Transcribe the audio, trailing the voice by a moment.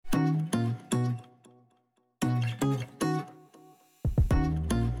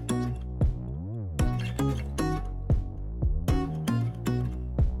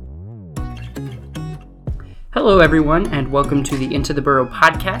Hello, everyone, and welcome to the Into the Burrow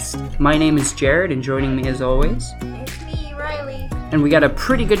podcast. My name is Jared, and joining me as always... It's me, Riley. And we got a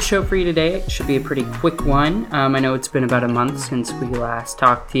pretty good show for you today. It should be a pretty quick one. I know it's been about a month since we last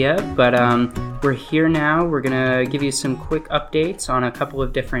talked to you, but we're here now. We're going to give you some quick updates on a couple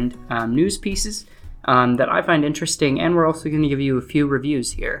of different news pieces that I find interesting, and we're also going to give you a few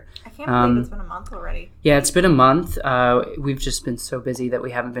reviews here. I can't believe it's been a month already. Yeah, it's been a month. We've just been so busy that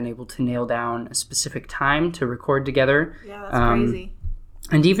we haven't been able to nail down a specific time to record together. Yeah, that's crazy.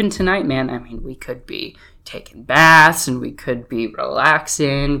 And even tonight, man, I mean, we could be taking baths and we could be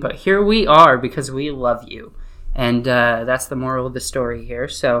relaxing, but here we are because we love you. And that's the moral of the story here.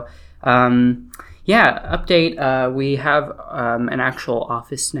 So, update. We have an actual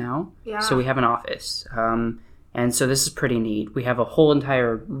office now. Yeah. So we have an office. And so this is pretty neat. We have a whole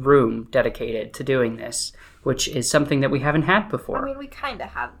entire room dedicated to doing this, which is something that we haven't had before. I mean, we kind of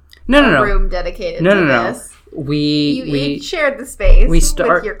had a room dedicated to this. We shared the space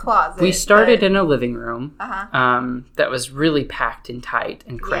with your closet. We started in a living room that was really packed and tight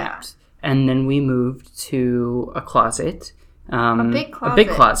and cramped. Yeah. And then we moved to a closet. A big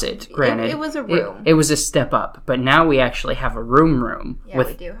closet, granted. It was a room. It was a step up, but now we actually have a room with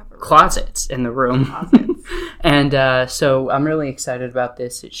we do have a room. Closets in the room. And so I'm really excited about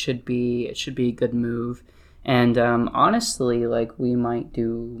this. It should be a good move. And honestly, like, we might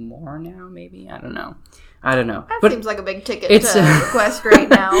do more now, maybe. I don't know. That seems like a big ticket to request right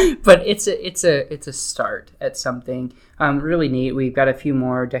now. But it's a start at something really neat. We've got a few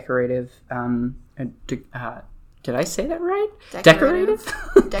more decorative. Did I say that right? Decorative?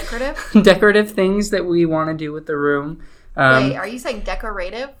 Decorative things that we want to do with the room. Wait, are you saying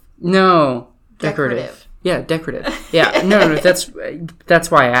decorative? No, decorative. Yeah, decorative. Yeah, no, that's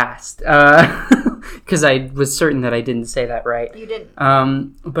why I asked, because I was certain that I didn't say that right. You didn't.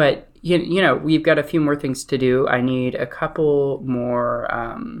 But you know, we've got a few more things to do. I need a couple more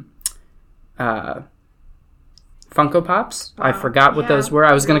Funko Pops. I forgot what those were.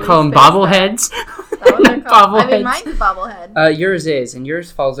 I was going to call them bobbleheads. I mean, mine's a bobblehead. Yours is, and yours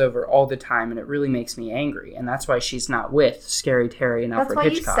falls over all the time, and it really makes me angry. And that's why she's not with Scary Terry and Alfred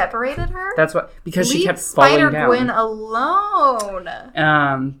Hitchcock. That's why you separated her? That's why, because she kept falling down. Spider-Gwen alone.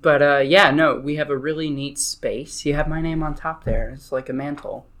 We have a really neat space. You have my name on top there. It's like a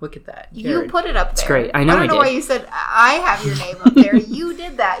mantle. Look at that, Jared. You put it up there. It's great. I know I did. I don't know why you said I have your name up there. You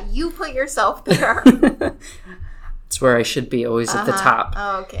did that. You put yourself there. It's where I should be, always at the top.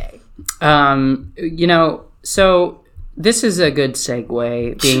 Okay. So this is a good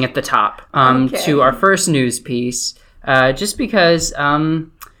segue, being at the top, to our first news piece, just because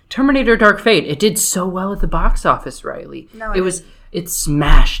Terminator Dark Fate, it did so well at the box office, Riley. No, it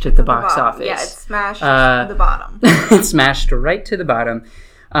smashed at the box office. Yeah, it smashed the bottom. It smashed right to the bottom,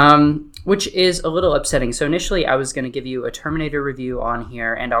 which is a little upsetting. So initially I was going to give you a Terminator review on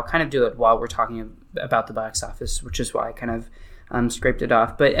here, and I'll kind of do it while we're talking about the box office, which is why I kind of scraped it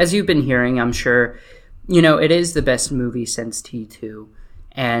off. But as you've been hearing, I'm sure, it is the best movie since T2.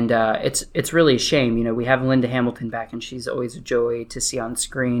 And it's really a shame. We have Linda Hamilton back, and she's always a joy to see on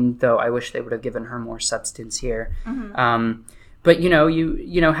screen, though I wish they would have given her more substance here. Mm-hmm. But,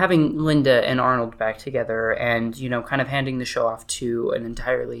 having Linda and Arnold back together and, kind of handing the show off to an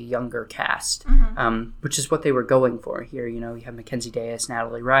entirely younger cast, which is what they were going for here. You have Mackenzie Davis,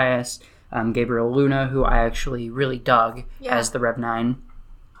 Natalie Reyes, Gabriel Luna, who I actually really dug as the Rev 9.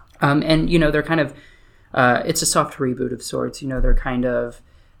 And, they're kind of, it's a soft reboot of sorts. They're kind of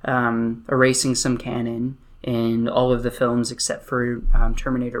erasing some canon in all of the films except for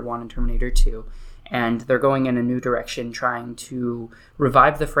Terminator 1 and Terminator 2. And they're going in a new direction, trying to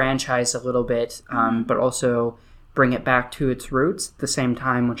revive the franchise a little bit, but also bring it back to its roots at the same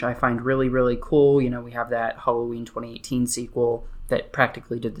time, which I find really, really cool. We have that Halloween 2018 sequel that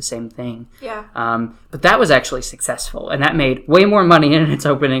practically did the same thing. Yeah. But that was actually successful, and that made way more money in its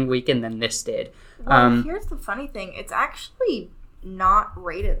opening weekend than this did. Well, here's the funny thing. It's actually not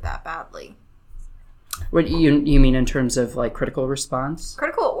rated that badly. What you mean in terms of, like, critical response?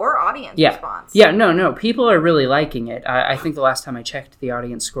 Critical or audience response. Yeah, no. People are really liking it. I think the last time I checked, the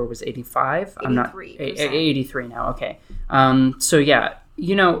audience score was 85. 83 now, okay. So, yeah,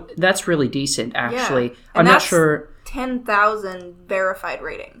 that's really decent, actually. Yeah. I'm not sure... 10,000 verified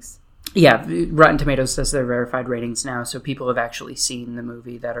ratings. Yeah, Rotten Tomatoes says they're verified ratings now, so people have actually seen the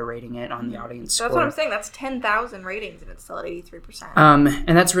movie that are rating it on the audience score. That's what I'm saying. That's 10,000 ratings, and it's still at 83%.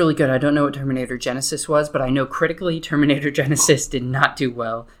 And that's really good. I don't know what Terminator Genisys was, but I know critically Terminator Genisys did not do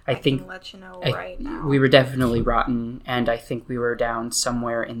well. I think can let you know right now. We were definitely rotten, and I think we were down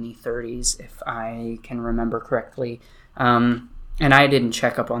somewhere in the 30s, if I can remember correctly. And I didn't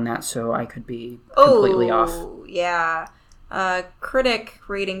check up on that, so I could be completely off. Oh, yeah. Critic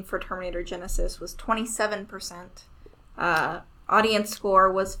rating for Terminator Genisys was 27%. Audience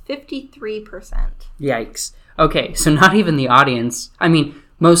score was 53%. Yikes. Okay, so not even the audience. I mean,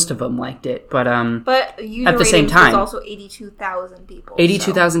 most of them liked it, but user at the same time, was also 82,000 people.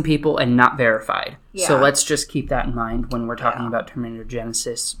 82,000 people and not verified. Yeah. So let's just keep that in mind when we're talking about Terminator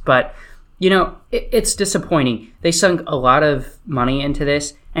Genisys. But, you know, it's disappointing. They sunk a lot of money into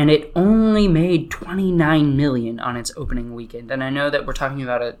this, and it only made $29 million on its opening weekend. And I know that we're talking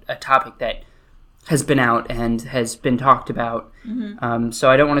about a topic that has been out and has been talked about. Mm-hmm. So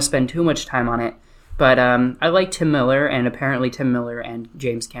I don't want to spend too much time on it. But I like Tim Miller, and apparently Tim Miller and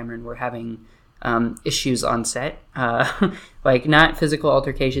James Cameron were having issues on set. Like, not physical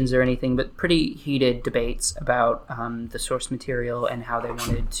altercations or anything, but pretty heated debates about the source material and how they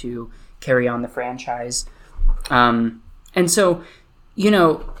wanted to carry on the franchise. And so, you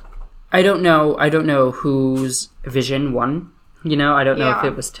know, I don't know whose vision won. You know, I don't know if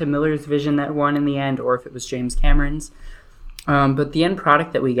it was Tim Miller's vision that won in the end or if it was James Cameron's. But the end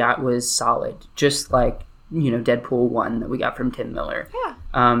product that we got was solid, just like, you know, Deadpool 1 that we got from Tim Miller.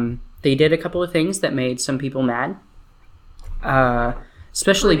 Yeah. They did a couple of things that made some people mad,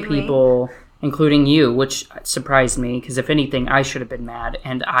 especially people, including you, which surprised me, because if anything, I should have been mad,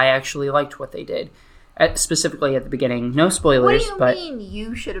 and I actually liked what they did. Specifically at the beginning. No spoilers, What do you mean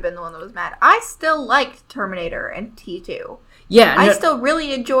you should have been the one that was mad? I still liked Terminator and T2. Yeah, I still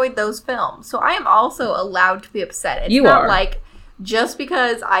really enjoyed those films, so I am also allowed to be upset. It's you not are. like just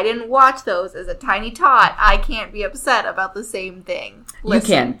because I didn't watch those as a tiny tot, I can't be upset about the same thing.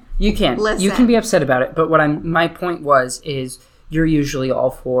 Listen. You can. Listen. You can be upset about it, but my point is you're usually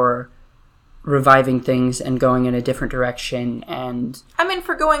all for reviving things and going in a different direction, and I'm in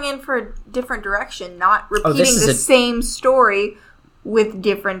for going in for a different direction, not repeating the same story with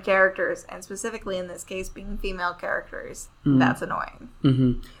different characters, and specifically in this case being female characters. That's annoying.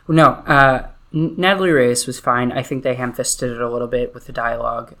 Mm-hmm. No, Natalie Reyes was fine. I think they ham-fisted it a little bit with the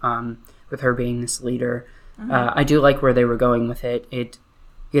dialogue, with her being this leader. Mm-hmm. I do like where they were going with it.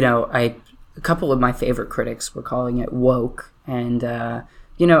 A couple of my favorite critics were calling it woke, and I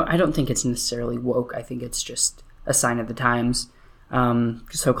don't think it's necessarily woke. I think it's just a sign of the times.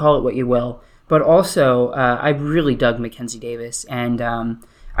 So call it what you will. But also, I really dug Mackenzie Davis, and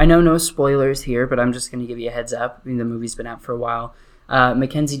I know no spoilers here, but I'm just going to give you a heads up. I mean, the movie's been out for a while.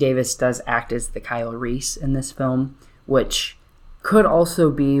 Mackenzie Davis does act as the Kyle Reese in this film, which could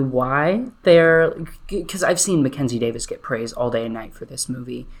also be why because I've seen Mackenzie Davis get praise all day and night for this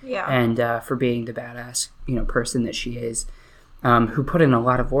movie, and for being the badass, person that she is, who put in a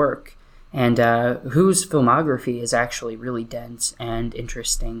lot of work, and whose filmography is actually really dense and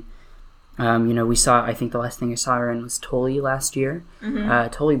interesting. I think the last thing I saw her in was Tully last year.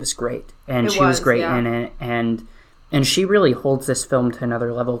 Mm-hmm. Tully was great, and she was great in it, and she really holds this film to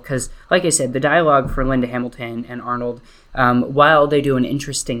another level, because, like I said, the dialogue for Linda Hamilton and Arnold, while they do an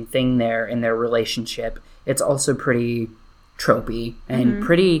interesting thing there in their relationship, it's also pretty tropey and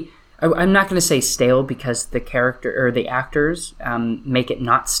pretty, I'm not going to say stale, because the character or the actors make it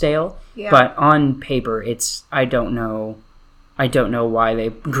not stale, but on paper, I don't know why they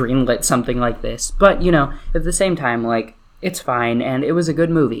greenlit something like this, but at the same time, it's fine, and it was a good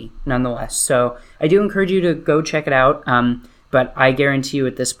movie nonetheless. So I do encourage you to go check it out. But I guarantee you,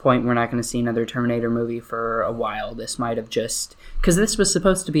 at this point, we're not going to see another Terminator movie for a while. This might have because this was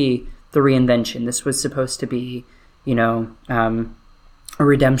supposed to be the reinvention. This was supposed to be, a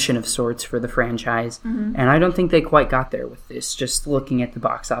redemption of sorts for the franchise, and I don't think they quite got there with this. Just looking at the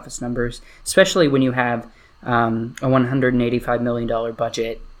box office numbers, especially when you have a $185 million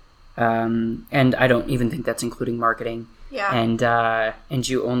budget, and I don't even think that's including marketing. Yeah. And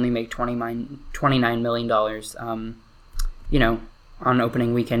you only make $29 million, on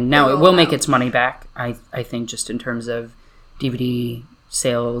opening weekend. Now, it will make its money back, I think, just in terms of DVD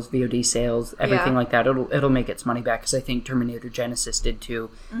sales, VOD sales, everything like that. It'll make its money back, because I think Terminator Genisys did too.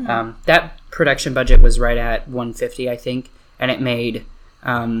 That production budget was right at $150, I think, and it made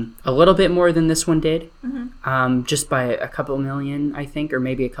a little bit more than this one did, just by a couple million, I think, or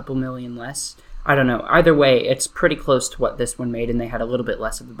maybe a couple million less. I don't know. Either way, it's pretty close to what this one made, and they had a little bit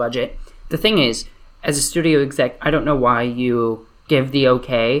less of a budget. The thing is, as a studio exec, I don't know why you give the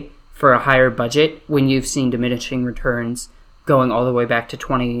okay for a higher budget when you've seen diminishing returns going all the way back to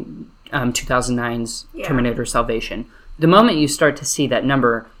 2009's Terminator Salvation. The moment you start to see that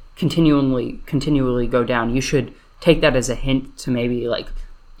number continually go down, you should take that as a hint to maybe,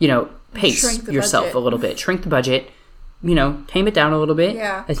 pace yourself a little bit. Shrink the budget. Tame it down a little bit.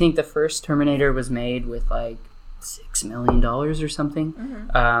 Yeah. I think the first Terminator was made with, $6 million or something.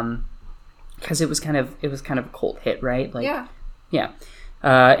 Because it was kind of a cult hit, right? Like, yeah.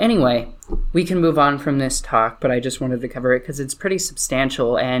 Anyway, we can move on from this talk, but I just wanted to cover it because it's pretty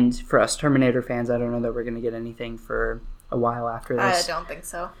substantial, and for us Terminator fans, I don't know that we're going to get anything for a while after this. I don't think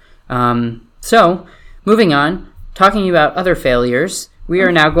so. So, moving on, talking about other failures, we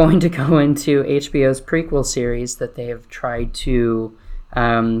are now going to go into HBO's prequel series that they have tried to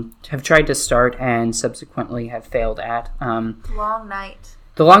start and subsequently have failed at. Long Night.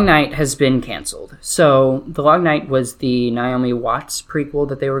 The Long Night has been canceled. So, The Long Night was the Naomi Watts prequel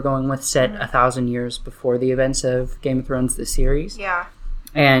that they were going with, set 1,000 years before the events of Game of Thrones, the series. Yeah.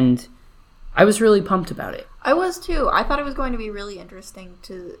 And I was really pumped about it. I was too. I thought it was going to be really interesting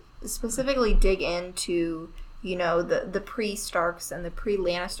to specifically dig into, you know, the pre-Starks and the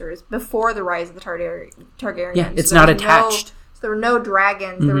pre-Lannisters before the rise of the Targaryens. Yeah, it's not attached. There were no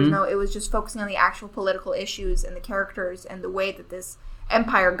dragons. There was no. It was just focusing on the actual political issues and the characters and the way that this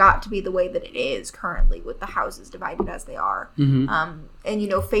empire got to be the way that it is currently, with the houses divided as they are, and you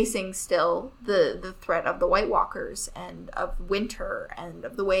know, facing still the threat of the White Walkers and of winter and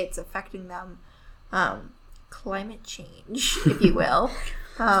of the way it's affecting them, climate change, if you will.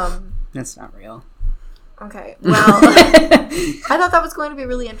 That's not real. Okay, well, I thought that was going to be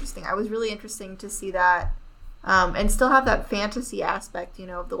really interesting. I was really interesting to see that, and still have that fantasy aspect, you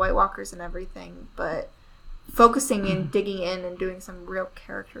know, of the White Walkers and everything, but focusing and digging in and doing some real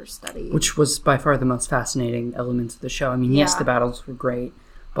character study. Which was by far the most fascinating elements of the show. I mean, yes, the battles were great,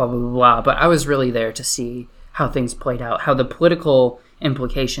 blah, blah, blah, blah, but I was really there to see how things played out, how the political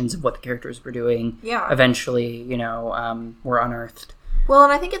implications of what the characters were doing eventually, you know, were unearthed. Well,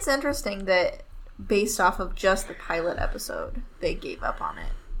 and I think it's interesting that based off of just the pilot episode, they gave up on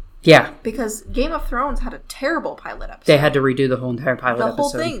it. Yeah. Because Game of Thrones had a terrible pilot episode. They had to redo the whole entire pilot episode. The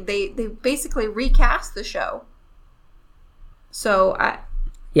whole thing. They basically recast the show. So,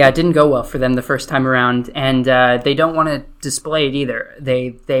 yeah, it didn't go well for them the first time around, and they don't want to display it either.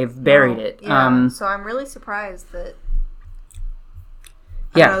 They've buried it. Yeah, so I'm really surprised that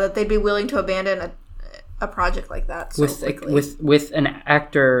I don't know, that they'd be willing to abandon a project like that so quickly. With an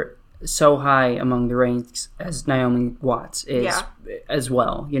actor so high among the ranks as Naomi Watts is as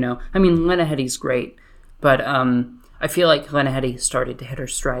well, you know. I mean, Lena Headey's great, but I feel like Lena Headey started to hit her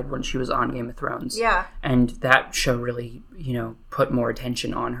stride when she was on Game of Thrones. Yeah. And that show really, you know, put more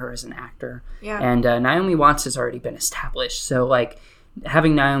attention on her as an actor. Yeah. And Naomi Watts has already been established, so, like,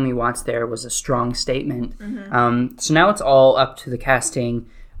 having Naomi Watts there was a strong statement. So now it's all up to the casting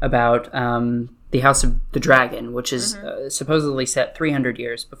about the House of the Dragon, which is supposedly set 300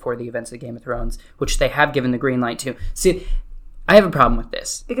 years before the events of Game of Thrones, which they have given the green light to. See, I have a problem with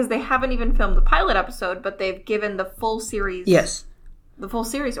this. Because they haven't even filmed the pilot episode, but they've given the full series. Yes. A full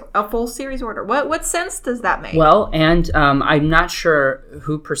series order. What sense does that make? Well, and I'm not sure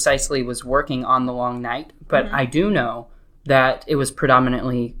who precisely was working on The Long Night, but I do know that it was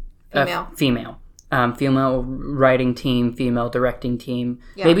predominantly female writing team, female directing team.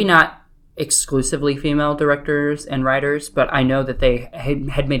 Yeah. Maybe not exclusively female directors and writers, but I know that they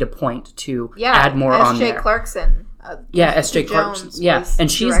had made a point to add more on there. S.J. Clarkson. S.J. Clarkson. Yeah,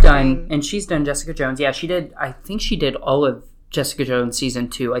 and she's done Jessica Jones. Yeah, she did. I think she did all of Jessica Jones season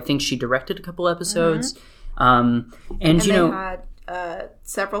 2. I think she directed a couple episodes. And you know, had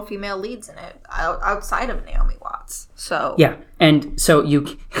several female leads in it outside of Naomi Watts. So yeah, and so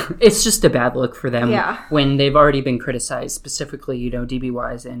it's just a bad look for them when they've already been criticized, specifically, you know, D.B.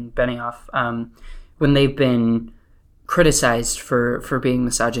 Wise and Benioff, when they've been criticized for being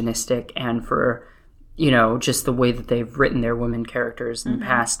misogynistic and for, you know, just the way that they've written their women characters in the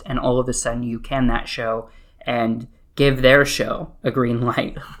past, and all of a sudden you can that show and give their show a green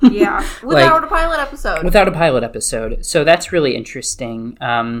light. Yeah, without a pilot episode. Without a pilot episode. So that's really interesting.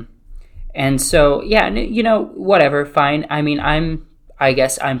 And so, yeah, you know, whatever, fine. I mean, I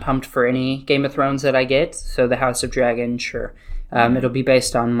guess I'm pumped for any Game of Thrones that I get. So the House of Dragon, sure. It'll be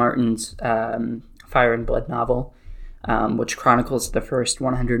based on Martin's Fire and Blood novel, which chronicles the first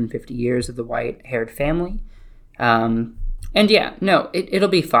 150 years of the white-haired family. And yeah, no, it'll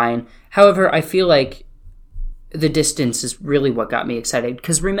be fine. However, I feel like the distance is really what got me excited.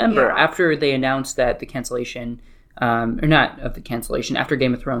 Because remember, after they announced that the cancellation, or not of the cancellation, after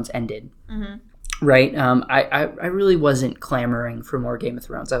Game of Thrones ended, right? I really wasn't clamoring for more Game of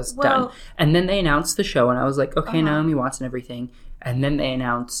Thrones. I was done. And then they announced the show, and I was like, okay, Naomi Watts and everything. And then they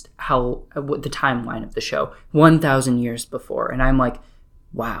announced the timeline of the show, 1,000 years before. And I'm like,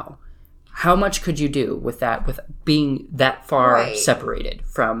 wow. How much could you do with that, with being that far separated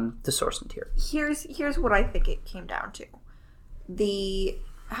from the source material? Here's what I think it came down to. The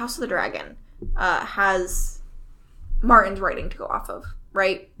House of the Dragon has Martin's writing to go off of,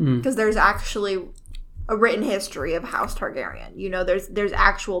 right? Because there's actually a written history of House Targaryen. You know, there's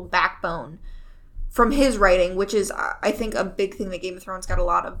actual backbone from his writing, which is, I think, a big thing that Game of Thrones got a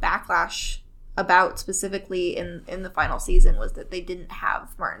lot of backlash about, specifically in the final season, was that they didn't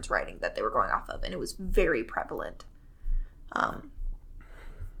have Martin's writing that they were going off of, and it was very prevalent,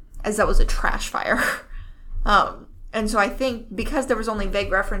 as that was a trash fire. And so I think because there was only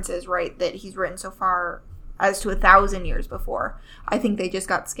vague references, right, that he's written so far as to 1,000 years before, I think they just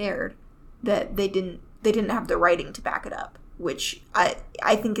got scared that they didn't have the writing to back it up, which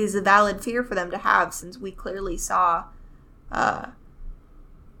I think is a valid fear for them to have, since we clearly saw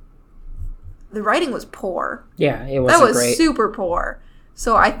the writing was poor. Yeah, it wasn't great. That was super poor.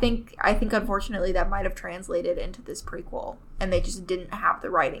 So I think unfortunately that might have translated into this prequel, and they just didn't have the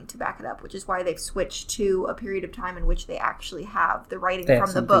writing to back it up, which is why they've switched to a period of time in which they actually have the writing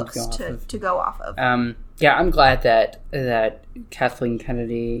from the books to go off of. Yeah, I'm glad that Kathleen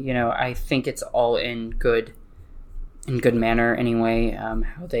Kennedy, you know, I think it's all in good manner anyway,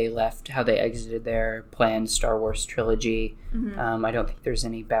 how they exited their planned Star Wars trilogy. I don't think there's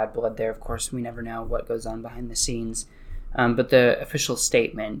any bad blood there. Of course, we never know what goes on behind the scenes. But the official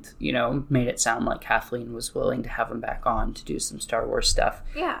statement, you know, made it sound like Kathleen was willing to have him back on to do some Star Wars stuff.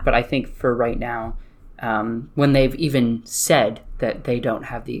 Yeah. But I think for right now, when they've even said that they don't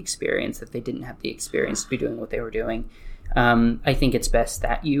have the experience, that they didn't have the experience to be doing what they were doing, I think it's best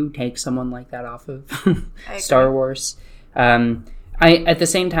that you take someone like that off of Star Wars. At the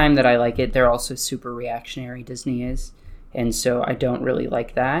same time that I like it, they're also super reactionary, Disney is. And so I don't really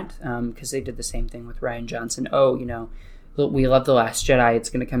like that, because they did the same thing with Rian Johnson. Oh, you know, we love The Last Jedi. It's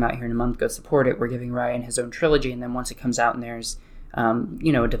going to come out here in a month. Go support it. We're giving Rian his own trilogy. And then once it comes out and there's,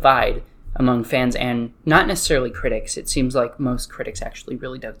 you know, a divide among fans and not necessarily critics. It seems like most critics actually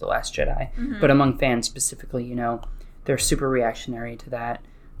really dug The Last Jedi. But among fans specifically, you know, they're super reactionary to that.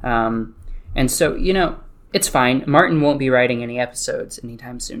 And so, you know, it's fine. Martin won't be writing any episodes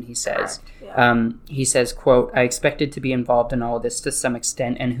anytime soon, he says. Yeah. He says, quote, "I expected to be involved in all of this to some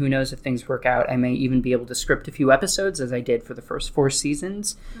extent, and who knows if things work out. I may even be able to script a few episodes, as I did for the first 4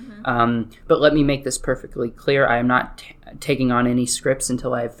 seasons. But let me make this perfectly clear. I am not taking on any scripts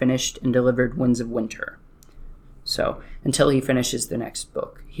until I have finished and delivered Winds of Winter." So, until he finishes the next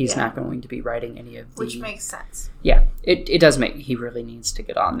book, he's not going to be writing any of the... Which makes sense. Yeah, it does make... He really needs to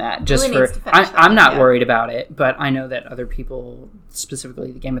get on that. Just really for... I'm not worried about it, but I know that other people,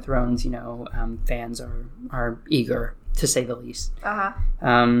 specifically the Game of Thrones, you know, fans are eager, to say the least,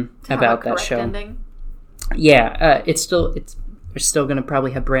 about that show. Ending. Yeah, they're still going to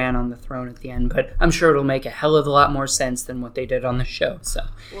probably have Bran on the throne at the end, but I'm sure it'll make a hell of a lot more sense than what they did on the show, so...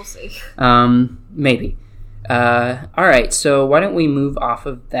 We'll see. Maybe. All right, so why don't we move off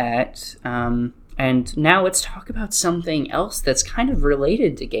of that, and now let's talk about something else that's kind of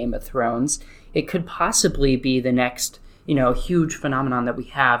related to Game of Thrones. It could possibly be the next, you know, huge phenomenon that we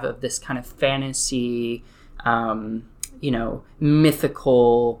have of this kind of fantasy, you know,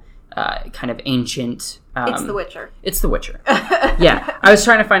 mythical, kind of ancient... it's The Witcher. It's The Witcher. Yeah, I was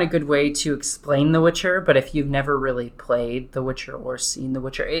trying to find a good way to explain The Witcher, but if you've never really played The Witcher or seen The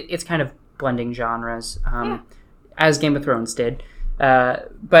Witcher, it's kind of blending genres, as Game of Thrones did.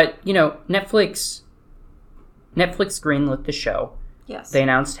 But, you know, Netflix greenlit the show. Yes. They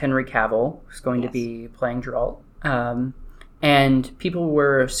announced Henry Cavill was going to be playing Geralt. And people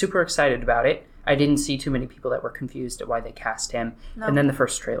were super excited about it. I didn't see too many people that were confused at why they cast him. No. And then the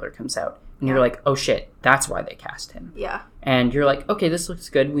first trailer comes out. And you're like, oh shit, that's why they cast him. Yeah. And you're like, okay, this looks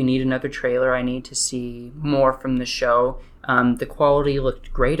good. We need another trailer. I need to see more from the show. The quality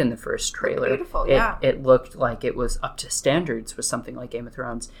looked great in the first trailer. Beautiful, yeah. It looked like it was up to standards with something like Game of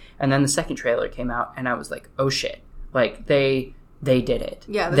Thrones. And then the second trailer came out, and I was like, oh shit. Like, they did it.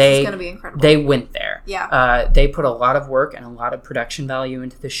 Yeah, this is going to be incredible. They went there. Yeah. They put a lot of work and a lot of production value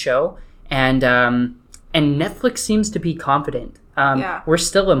into the show. And Netflix seems to be confident. We're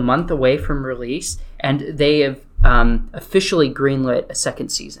still a month away from release, and they have officially greenlit a second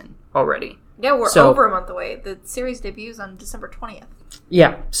season already. Yeah, we're over a month away. The series debuts on December 20th.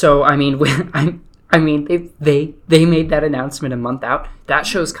 Yeah, so I mean, they made that announcement a month out. That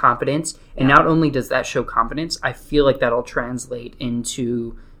shows confidence, and not only does that show confidence, I feel like that'll translate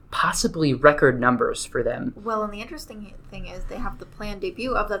into possibly record numbers for them. Well, and the interesting thing is they have the planned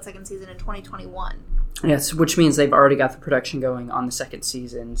debut of that second season in 2021. Yes, which means they've already got the production going on the second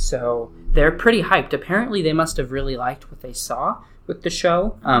season, so they're pretty hyped. Apparently, they must have really liked what they saw with the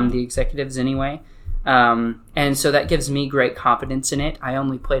show, the executives anyway. And so that gives me great confidence in it. I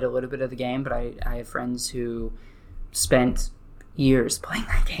only played a little bit of the game, but I have friends who spent years playing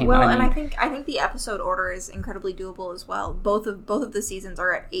that game. Well, I think the episode order is incredibly doable as well. Both of the seasons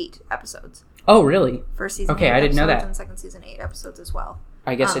are at 8 episodes. Oh, really? First season, okay, I didn't know that. And second season, 8 episodes as well.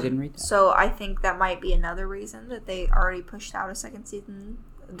 I guess I didn't read that. So I think that might be another reason that they already pushed out a second season.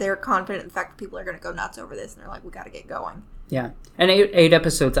 They're confident in the fact that people are going to go nuts over this, and they're like, we got to get going. Yeah. And 8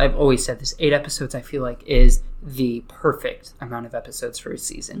 episodes, I've always said this, 8 episodes I feel like is the perfect amount of episodes for a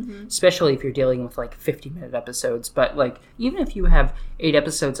season, especially if you're dealing with like 50-minute episodes. But like, even if you have 8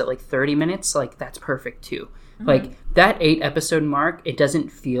 episodes at like 30 minutes, like that's perfect too. Like that 8 episode mark, it doesn't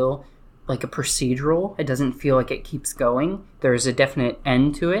feel like a procedural. It doesn't feel like it keeps going. There's a definite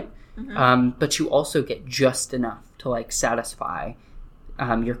end to it. But you also get just enough to like satisfy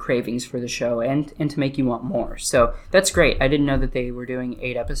your cravings for the show and to make you want more. So that's great. I didn't know that they were doing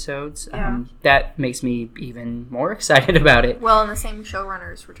 8 episodes. Yeah. That makes me even more excited about it. Well, and the same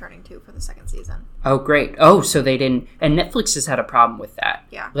showrunner is returning too for the second season. Oh, great. Oh, so they didn't... And Netflix has had a problem with that.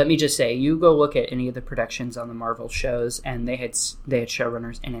 Yeah. Let me just say, you go look at any of the productions on the Marvel shows, and they had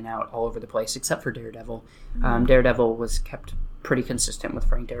showrunners in and out all over the place, except for Daredevil. Daredevil was kept pretty consistent with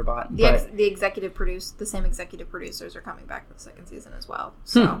Frank Darabont. The same executive producers are coming back for the second season as well.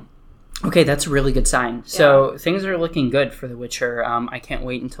 So, okay, that's a really good sign. So things are looking good for The Witcher. I can't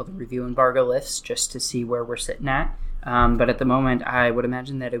wait until the review embargo lifts just to see where we're sitting at. But at the moment, I would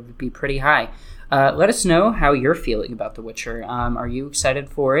imagine that it would be pretty high. Let us know how you're feeling about The Witcher. Are you excited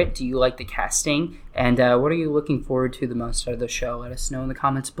for it? Do you like the casting? And what are you looking forward to the most out of the show? Let us know in the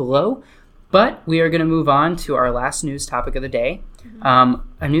comments below. But we are going to move on to our last news topic of the day. A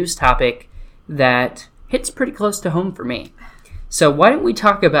news topic that hits pretty close to home for me. So why don't we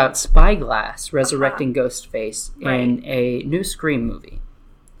talk about Spyglass resurrecting Ghostface in a new Scream movie?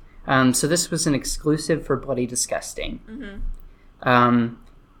 So this was an exclusive for Bloody Disgusting.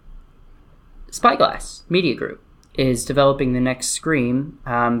 Spyglass Media Group is developing the next Scream,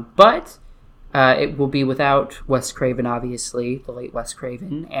 but it will be without Wes Craven, obviously, the late Wes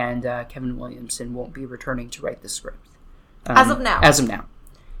Craven, and Kevin Williamson won't be returning to write the script. As of now.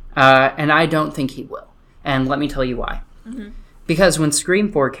 And I don't think he will. And let me tell you why. Because when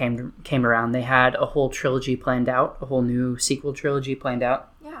Scream 4 came around, they had a whole trilogy planned out, a whole new sequel trilogy planned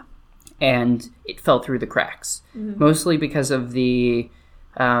out. Yeah. And it fell through the cracks. Mostly because of the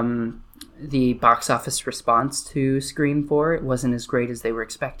box office response to Scream 4. It wasn't as great as they were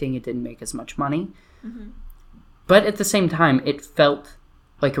expecting. It didn't make as much money. But at the same time, it felt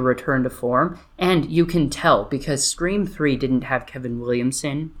like a return to form. And you can tell because Scream 3 didn't have Kevin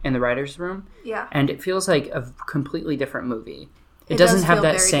Williamson in the writer's room. Yeah. And it feels like a completely different movie. It doesn't have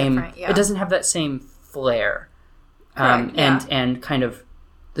that same it doesn't have that same flair. And kind of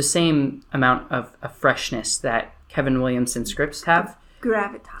the same amount of freshness that Kevin Williamson scripts have.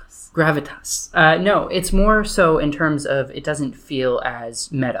 Gravitas. No, it's more so in terms of it doesn't feel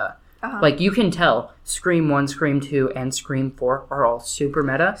as meta. Like, you can tell Scream 1, Scream 2, and Scream 4 are all super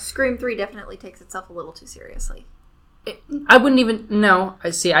meta. Scream 3 definitely takes itself a little too seriously. I wouldn't even... No, I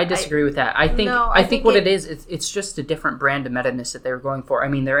disagree with that. I think what it is, it's just a different brand of meta-ness that they were going for. I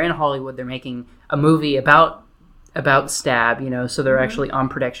mean, they're in Hollywood, they're making a movie about Stab, so they're actually on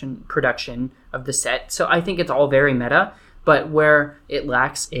production of the set. So I think it's all very meta. But where it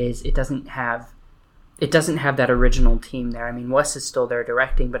lacks is it doesn't have that original team there. I mean, Wes is still there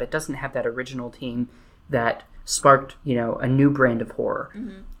directing, but it doesn't have that original team that sparked, a new brand of horror.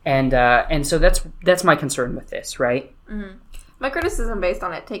 And so that's my concern with this, right? My criticism based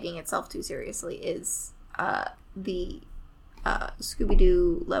on it taking itself too seriously is the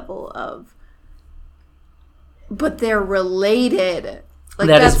Scooby-Doo level of, but they're related. Like,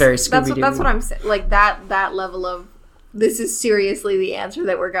 that is very Scooby-Doo. That's what I'm saying. Like that level of, this is seriously the answer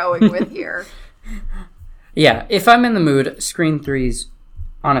that we're going with here. Yeah, if I'm in the mood, Scream 3's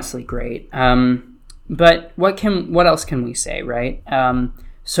honestly great. But what else can we say, right?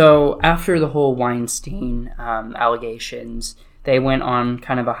 So after the whole Weinstein allegations, they went on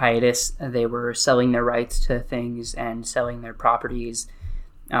kind of a hiatus. They were selling their rights to things and selling their properties.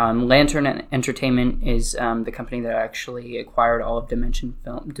 Lantern Entertainment is the company that actually acquired all of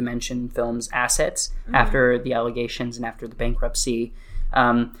Dimension Films' assets after the allegations and after the bankruptcy.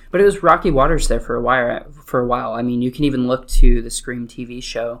 But it was rocky waters there for a while. I mean, you can even look to the Scream TV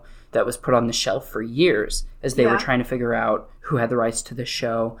show that was put on the shelf for years as they were trying to figure out who had the rights to the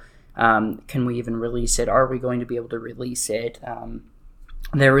show. Can we even release it? Are we going to be able to release it?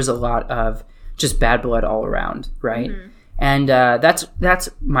 There was a lot of just bad blood all around, right? And that's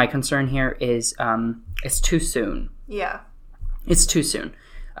my concern here is it's too soon. Yeah. It's too soon.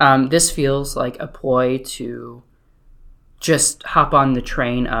 This feels like a ploy to just hop on the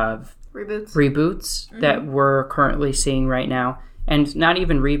train of reboots that we're currently seeing right now. And not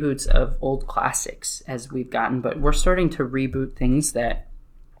even reboots of old classics as we've gotten, but we're starting to reboot things that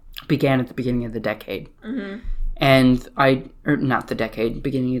began at the beginning of the decade. And not the decade,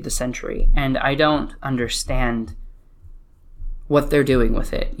 beginning of the century. And I don't understand what they're doing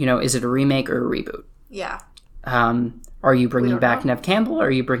with it. You know, is it a remake or a reboot? Yeah. Are you bringing back Neve Campbell?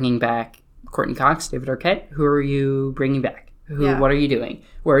 Are you bringing back Courtney Cox, David Arquette? Who are you bringing back? What are you doing?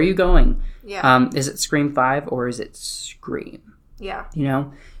 Where are you going? Yeah. Is it Scream 5 or is it Scream? Yeah. You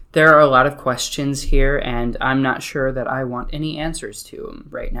know, there are a lot of questions here, and I'm not sure that I want any answers to them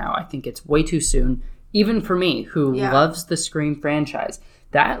right now. I think it's way too soon, even for me, who loves the Scream franchise.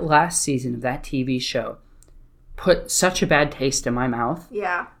 That last season of that TV show put such a bad taste in my mouth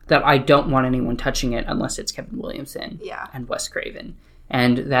that I don't want anyone touching it unless it's Kevin Williamson and Wes Craven.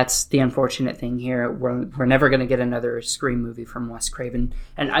 And that's the unfortunate thing here. We're never going to get another Scream movie from Wes Craven.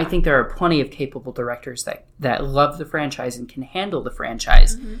 And I think there are plenty of capable directors that love the franchise and can handle the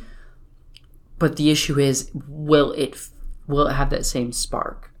franchise. But the issue is, will it have that same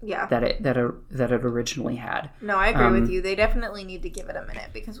spark that it originally had? No, I agree with you. They definitely need to give it a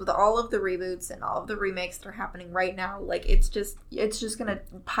minute, because with all of the reboots and all of the remakes that are happening right now, like it's just going to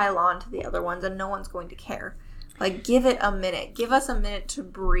pile on to the other ones, and no one's going to care. Like, give it a minute. Give us a minute to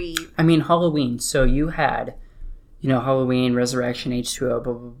breathe. I mean, Halloween. So you had, Halloween, Resurrection, H2O,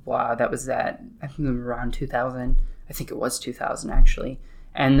 blah, blah, blah. That was that, I think around 2000. I think it was 2000, actually.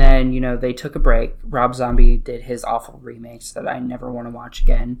 And then, they took a break. Rob Zombie did his awful remakes that I never want to watch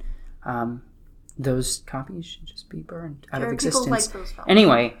again. Those copies should just be burned out of existence. Like those films.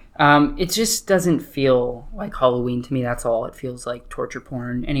 Anyway, it just doesn't feel like Halloween to me. That's all. It feels like torture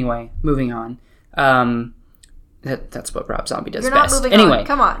porn. Anyway, moving on. That's what Rob Zombie does best. Anyway,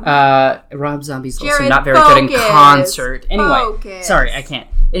 come on. Rob Zombie's also not very good in concert. Anyway, sorry, I can't.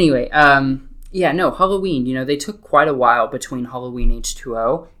 Anyway, Halloween. They took quite a while between Halloween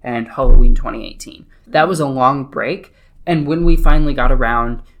H2O and Halloween 2018. That was a long break, and when we finally got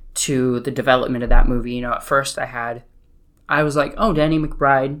around to the development of that movie, at first I was like, oh, Danny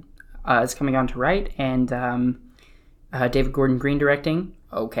McBride is coming on to write, and David Gordon Green directing.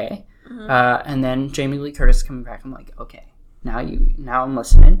 Okay. And then Jamie Lee Curtis coming back. I'm like, okay, now I'm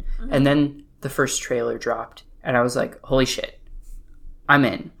listening. And then the first trailer dropped, and I was like, holy shit, I'm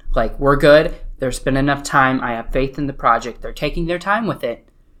in. Like, we're good. There's been enough time. I have faith in the project. They're taking their time with it.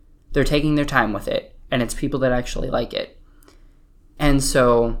 And it's people that actually like it. And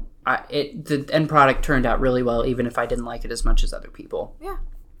so the end product turned out really well, even if I didn't like it as much as other people. Yeah.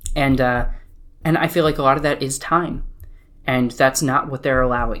 And I feel like a lot of that is time. And that's not what they're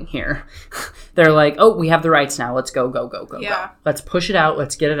allowing here. They're like, oh, we have the rights now. Let's go. Let's push it out.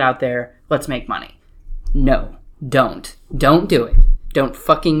 Let's get it out there. Let's make money. No, don't. Don't do it. Don't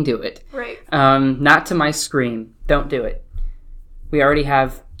fucking do it. Right. Not to my Scream. Don't do it. We already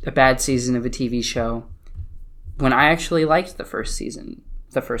have a bad season of a TV show when I actually liked the first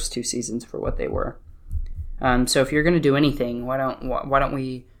two seasons for what they were. So if you're going to do anything, why don't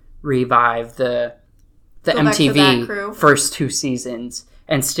we revive the MTV first two seasons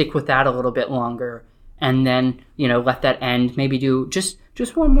and stick with that a little bit longer, and then let that end. Maybe do just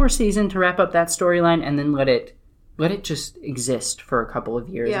one more season to wrap up that storyline, and then let it just exist for a couple of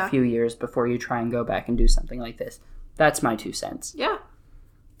years, a few years before you try and go back and do something like this. That's my 2 cents. Yeah.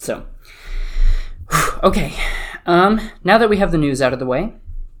 So, okay. Now that we have the news out of the way,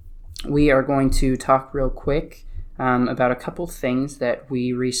 we are going to talk real quick about a couple things that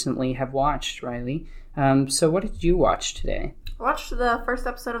we recently have watched, Riley. So what did you watch today? I watched the first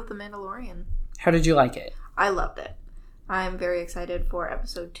episode of The Mandalorian. How did you like it? I loved it. I'm very excited for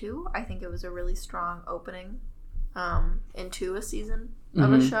episode 2. I think it was a really strong opening into a season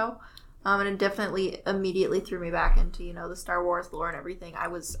of a show. And it definitely immediately threw me back into, the Star Wars lore and everything. I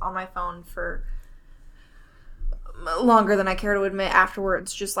was on my phone for longer than I care to admit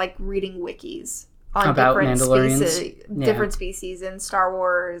afterwards, just like reading wikis on about different species in Star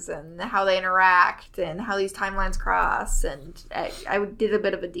Wars and how they interact and how these timelines cross. And I did a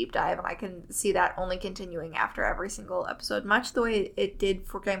bit of a deep dive, and I can see that only continuing after every single episode, much the way it did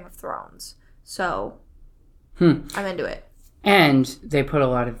for Game of Thrones. So I'm into it. And they put a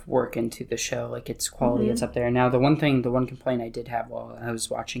lot of work into the show. Like, its quality, it's up there. Now, the one complaint I did have while I was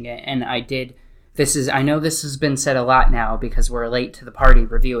watching it, and I know this has been said a lot now because we're late to the party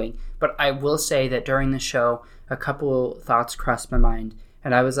reviewing, but I will say that during the show, a couple thoughts crossed my mind,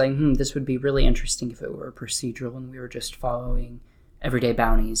 and I was like, this would be really interesting if it were a procedural and we were just following everyday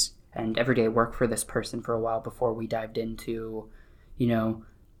bounties and everyday work for this person for a while before we dived into,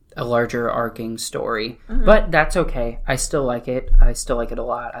 a larger arcing story. But that's okay. I still like it. I still like it a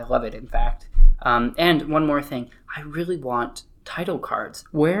lot. I love it, in fact. And one more thing. I really want title cards.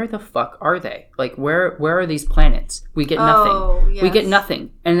 Where the fuck are they? Like, where are these planets? We get nothing. Yes. We get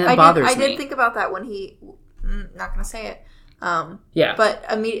nothing. And that bothers me. I did think about that when he... not going to say it. Yeah. But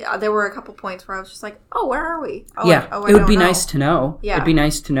there were a couple points where I was just like, oh, where are we? Oh, yeah. It would be nice to know. Yeah. It'd be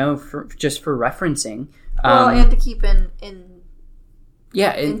nice to know just for referencing. Well, and to keep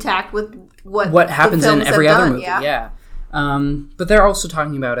intact with what happens in every other movie. Yeah. But they're also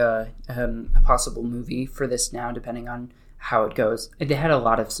talking about a possible movie for this now, depending on how it goes. They had a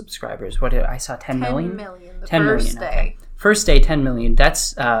lot of subscribers. I saw 10 million? 10 million. 10 million. First day. Okay. First day, 10 million.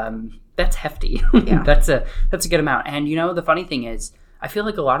 That's hefty. Yeah. That's a good amount. And the funny thing is, I feel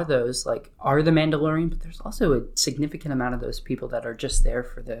like a lot of those are the Mandalorian, but there's also a significant amount of those people that are just there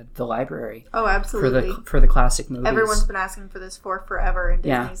for the library. Oh, absolutely. For the classic movies. Everyone's been asking for this for forever, and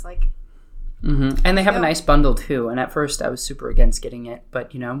Disney's like... Mm-hmm. And they have a nice bundle, too. And at first, I was super against getting it.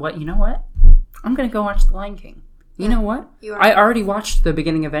 But you know what? I'm going to go watch The Lion King. You know what? I already watched the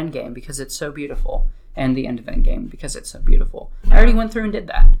beginning of Endgame because it's so beautiful. And the end of Endgame because it's so beautiful. I already went through and did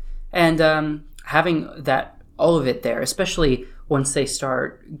that. And having all of it there, especially once they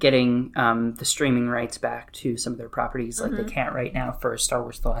start getting the streaming rights back to some of their properties, like they can't right now for Star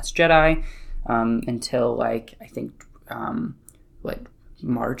Wars The Last Jedi until, I think,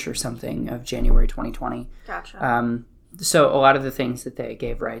 March or something of January 2020. Gotcha. So a lot of the things that they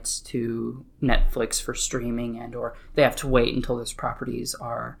gave rights to Netflix for streaming or they have to wait until those properties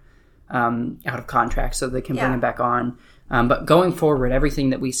are out of contract so they can bring them back on. But going forward, everything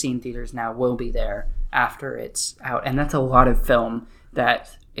that we see in theaters now will be there after it's out. And that's a lot of film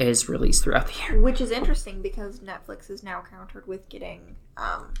that is released throughout the year. Which is interesting because Netflix is now countered with getting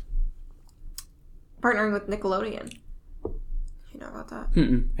partnering with Nickelodeon. You know about that?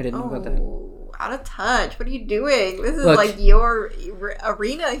 I didn't know about that. Out of touch. What are you doing? This is your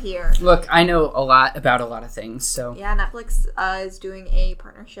arena here. Look, I know a lot about a lot of things, so... Yeah, Netflix is doing a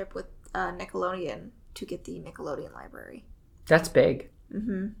partnership with Nickelodeon to get the Nickelodeon library. That's big.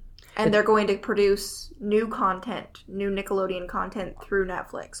 Mm-hmm. And they're going to produce new Nickelodeon content through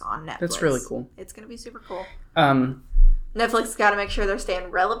Netflix on Netflix. That's really cool. It's going to be super cool. Netflix got to make sure they're staying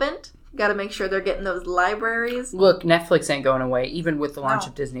relevant. Got to make sure they're getting those libraries. Look, Netflix ain't going away. Even with the launch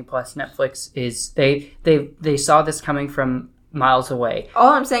of Disney Plus, Netflix is they saw this coming from miles away. All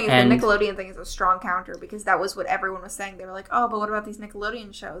I'm saying is the Nickelodeon thing is a strong counter because that was what everyone was saying. They were like, "Oh, but what about these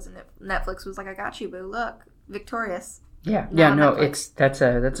Nickelodeon shows?" And Netflix was like, "I got you, boo. Look, victorious." Yeah, that's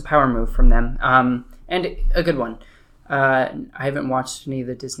a power move from them, and a good one. I haven't watched any of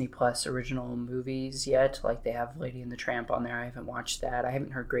the Disney Plus original movies yet. Like, they have Lady and the Tramp on there. I haven't watched that. I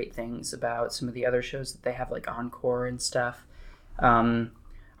haven't heard great things about some of the other shows that they have, like Encore and stuff.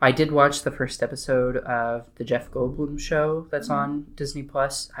 I did watch the first episode of the Jeff Goldblum show that's on Disney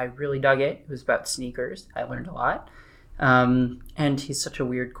Plus. I really dug it. It was about sneakers. I learned a lot. And he's such a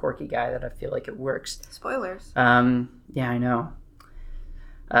weird, quirky guy that I feel like it works. Spoilers. Yeah, I know.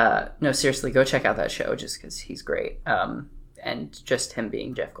 No, seriously, go check out that show just because he's great. And just him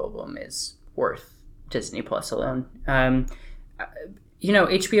being Jeff Goldblum is worth Disney Plus alone.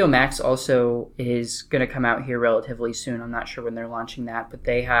 HBO Max also is going to come out here relatively soon. I'm not sure when they're launching that, but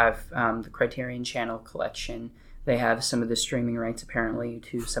they have the Criterion Channel collection. They have some of the streaming rights apparently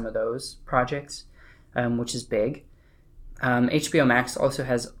to some of those projects, which is big. HBO Max also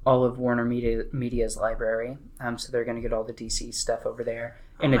has all of Warner Media's library, so they're going to get all the DC stuff over there.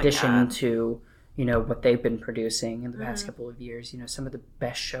 In addition to, what they've been producing in the past couple of years, some of the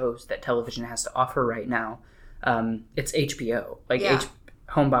best shows that television has to offer right now. It's HBO,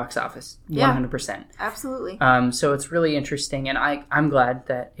 home box office, 100%. Absolutely. So it's really interesting, and I'm glad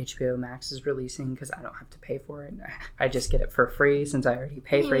that HBO Max is releasing because I don't have to pay for it. I just get it for free since I already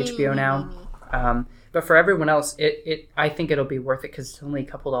pay for HBO now. But for everyone else, I think it'll be worth it because it's only a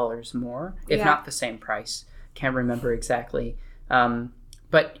couple dollars more, if not the same price. Can't remember exactly.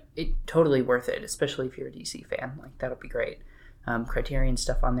 But it's totally worth it, especially if you're a DC fan. That'll be great. Criterion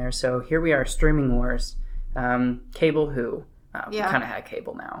stuff on there. So here we are, streaming wars. Cable who? We kind of had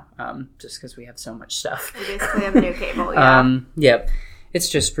cable now, just because we have so much stuff. We basically have new cable, yeah. Yep. It's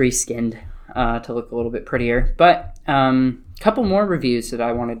just reskinned to look a little bit prettier. But couple more reviews that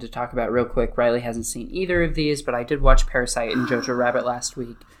I wanted to talk about real quick. Riley hasn't seen either of these, but I did watch Parasite and Jojo Rabbit last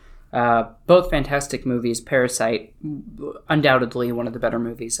week. Both fantastic movies. Parasite, undoubtedly one of the better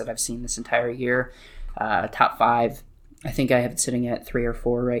movies that I've seen this entire year. Top 5. I think I have it sitting at 3 or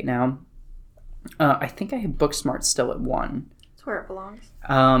 4 right now. I think I have Booksmart still at 1. That's where it belongs.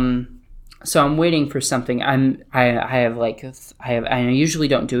 So I'm waiting for something. I usually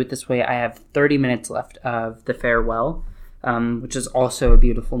don't do it this way. I have 30 minutes left of The Farewell, which is also a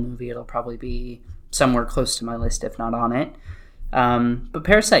beautiful movie. It'll probably be somewhere close to my list, if not on it. But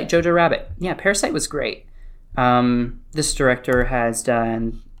Parasite, Jojo Rabbit. Yeah, Parasite was great. This director has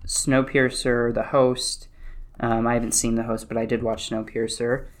done Snowpiercer, The Host. I haven't seen The Host, but I did watch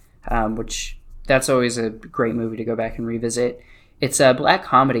Snowpiercer, which that's always a great movie to go back and revisit. It's a black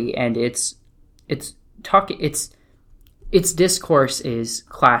comedy, and its discourse is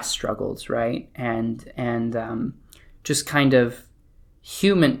class struggles, right? And just kind of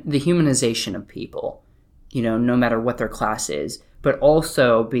the humanization of people, no matter what their class is, but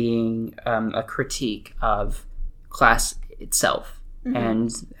also being a critique of class itself,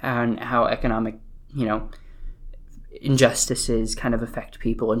 and how economic, injustices kind of affect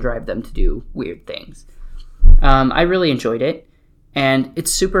people and drive them to do weird things. I really enjoyed it, and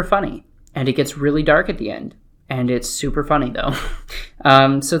it's super funny, and it gets really dark at the end, and it's super funny though.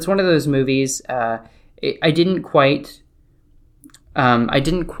 So it's one of those movies. I didn't quite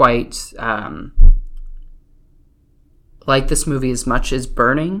like this movie as much as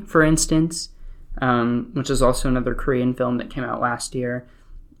Burning, for instance, which is also another Korean film that came out last year.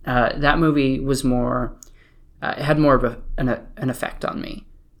 That movie was more, it had more of an effect on me.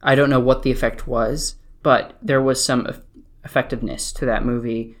 I don't know what the effect was, but there was some effectiveness to that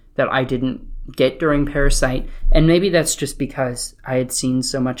movie that I didn't get during Parasite, and maybe that's just because I had seen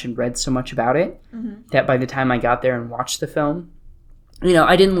so much and read so much about it, that by the time I got there and watched the film,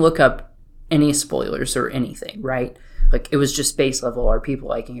 I didn't look up any spoilers or anything, right? Like, it was just base level, are people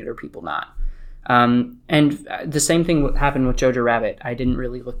liking it or people not? And the same thing happened with Jojo Rabbit. I didn't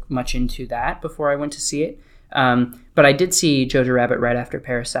really look much into that before I went to see it. But I did see Jojo Rabbit right after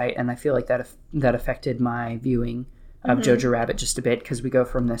Parasite, and I feel like that affected my viewing of Jojo Rabbit just a bit, because we go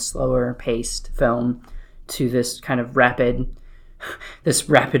from this slower paced film to this kind of rapid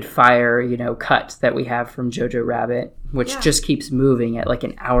fire, cut that we have from Jojo Rabbit, which just keeps moving at like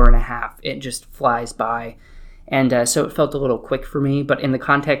an hour and a half. It just flies by. And so it felt a little quick for me, but in the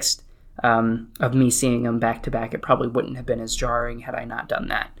context of me seeing them back to back, it probably wouldn't have been as jarring had I not done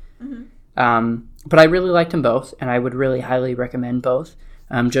that. But I really liked them both, and I would really highly recommend both.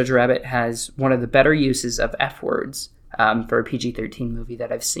 Jojo Rabbit has one of the better uses of F words for a PG-13 movie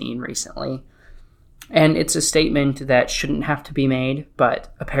that I've seen recently. And it's a statement that shouldn't have to be made,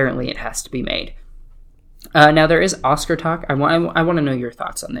 but apparently it has to be made. Now, there is Oscar talk. I want to know your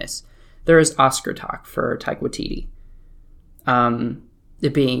thoughts on this. There is Oscar talk for Taika Waititi.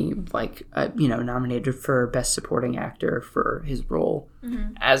 It being, nominated for Best Supporting Actor for his role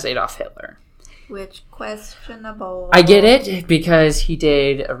as Adolf Hitler. Which, questionable. I get it, because he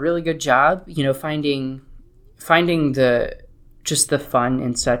did a really good job, finding the fun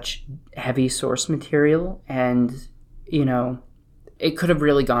in such heavy source material, and, it could have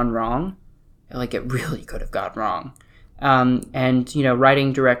really gone wrong. Like, it really could have gone wrong. And,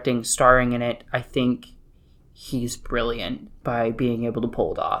 writing, directing, starring in it, I think he's brilliant by being able to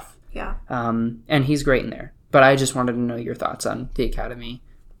pull it off. Yeah. And he's great in there. But I just wanted to know your thoughts on the Academy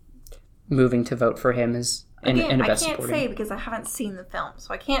moving to vote for him as in a Best Supporting. I can't say because I haven't seen the film,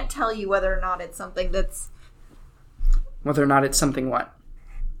 so I can't tell you whether or not it's something that's... Whether or not it's something what?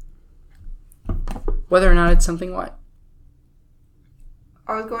 Whether or not it's something what?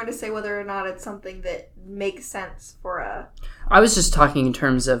 I was going to say whether or not it's something that makes sense for a... I was just talking in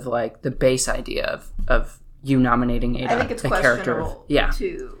terms of, like, the base idea of you nominating Ada, I think it's questionable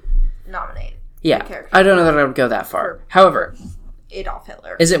to nominate the character. I don't know that I would go that far. However... Adolf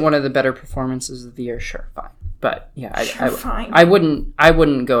Hitler. Is it one of the better performances of the year? Sure, fine. But, yeah, fine. I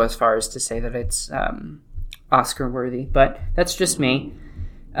wouldn't go as far as to say that it's Oscar-worthy, but that's just me.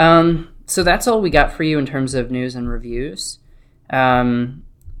 So that's all we got for you in terms of news and reviews.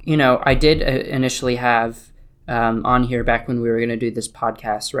 I did initially have on here back when we were going to do this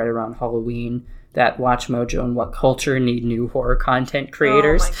podcast right around Halloween that Watch Mojo and What Culture need new horror content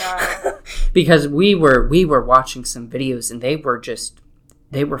creators. Oh my god! Because we were watching some videos and they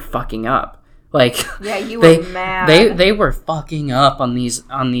were fucking up. Like, yeah, you were mad. They were fucking up on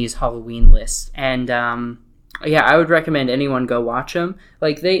these Halloween lists, and yeah, I would recommend anyone go watch them.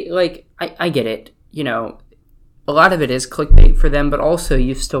 Like I get it, a lot of it is clickbait for them, but also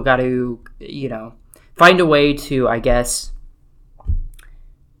you've still got to, find a way to, I guess,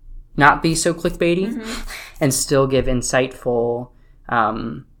 not be so clickbaity and still give insightful,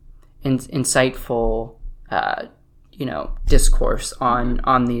 discourse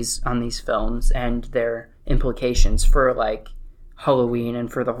on these films and their implications for, like, Halloween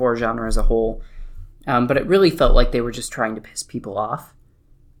and for the horror genre as a whole. But it really felt like they were just trying to piss people off.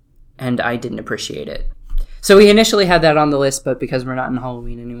 and I didn't appreciate it. So we initially had that on the list, but because we're not in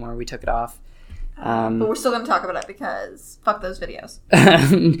Halloween anymore, we took it off. But we're still going to talk about it because fuck those videos.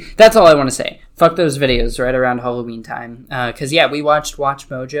 That's all I want to say. Fuck those videos right around Halloween time. Because, we watched Watch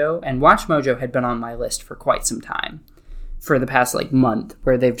Mojo, and Watch Mojo had been on my list for quite some time. For the past, month,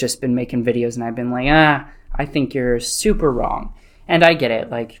 where they've just been making videos, and I've been like, I think you're super wrong. And I get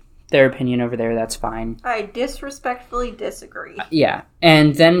it. Their opinion over there, that's fine. I disrespectfully disagree. Yeah.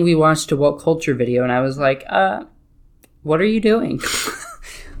 And then we watched a Woke Culture video, and I was like, what are you doing?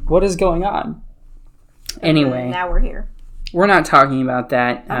 What is going on? Anyway, now we're here. We're not talking about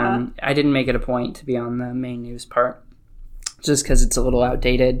that. I didn't make it a point to be on the main news part, just because it's a little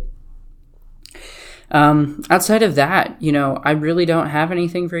outdated. Outside of that, I really don't have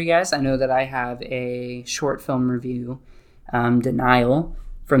anything for you guys. I know that I have a short film review, Denial,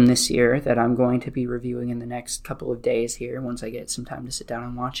 from this year that I'm going to be reviewing in the next couple of days here once I get some time to sit down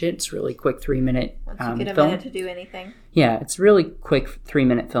and watch it. It's a really quick 3-minute film. Once you get a minute to do anything. Yeah, it's a really quick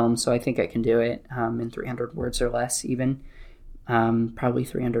 3-minute film, so I think I can do it in 300 words or less even. Probably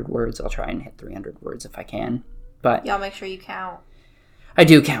 300 words. I'll try and hit 300 words if I can. But y'all make sure you count. I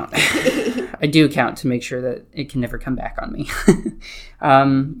do count. I do count to make sure that it can never come back on me.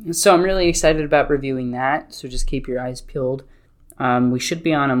 So I'm really excited about reviewing that, so just keep your eyes peeled. We should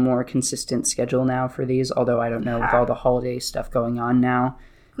be on a more consistent schedule now for these, although I don't know with all the holiday stuff going on now.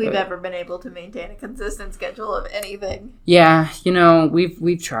 We've ever been able to maintain a consistent schedule of anything. Yeah,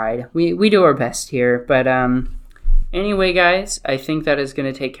 we've tried. We do our best here, but anyway, guys, I think that is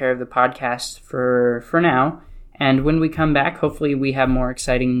going to take care of the podcast for now. And when we come back, hopefully we have more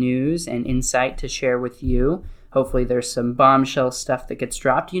exciting news and insight to share with you. Hopefully there's some bombshell stuff that gets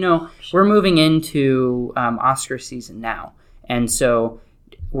dropped. We're moving into Oscar season now. And so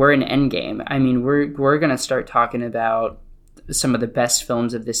we're in Endgame. I mean, we're going to start talking about some of the best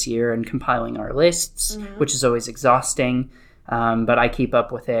films of this year and compiling our lists, which is always exhausting. But I keep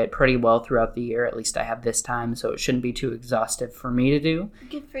up with it pretty well throughout the year. At least I have this time, so it shouldn't be too exhaustive for me to do.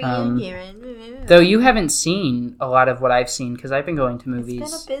 Good for you, Kieran. Though you haven't seen a lot of what I've seen because I've been going to movies.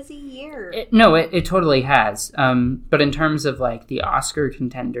 It's been a busy year. It totally has. But in terms of the Oscar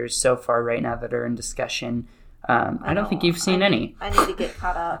contenders so far right now that are in discussion, I don't think you've seen any. I need to get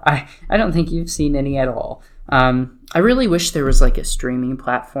caught up. I don't think you've seen any at all. I really wish there was a streaming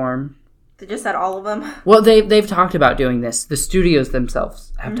platform. They just said all of them? Well, they've talked about doing this. The studios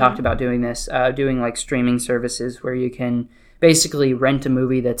themselves have talked about doing this, doing streaming services where you can basically rent a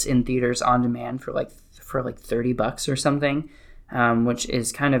movie that's in theaters on demand for $30 or something, which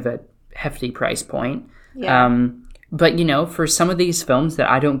is kind of a hefty price point. Yeah. But for some of these films that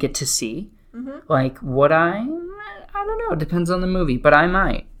I don't get to see, would I don't know. It depends on the movie, but I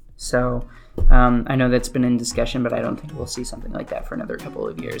might. So I know that's been in discussion, but I don't think we'll see something like that for another couple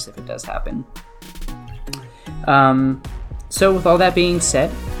of years if it does happen. So with all that being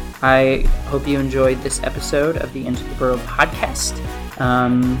said, I hope you enjoyed this episode of the Into the World podcast,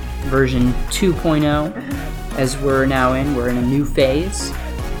 version 2.0, as we're in a new phase,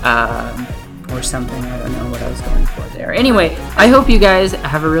 or something. I don't know what I was going for there. Anyway, I hope you guys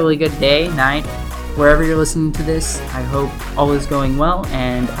have a really good day, night, wherever you're listening to this. I hope all is going well,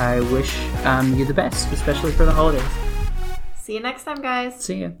 and I wish you the best, especially for the holidays. See you next time, guys.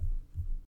 See ya.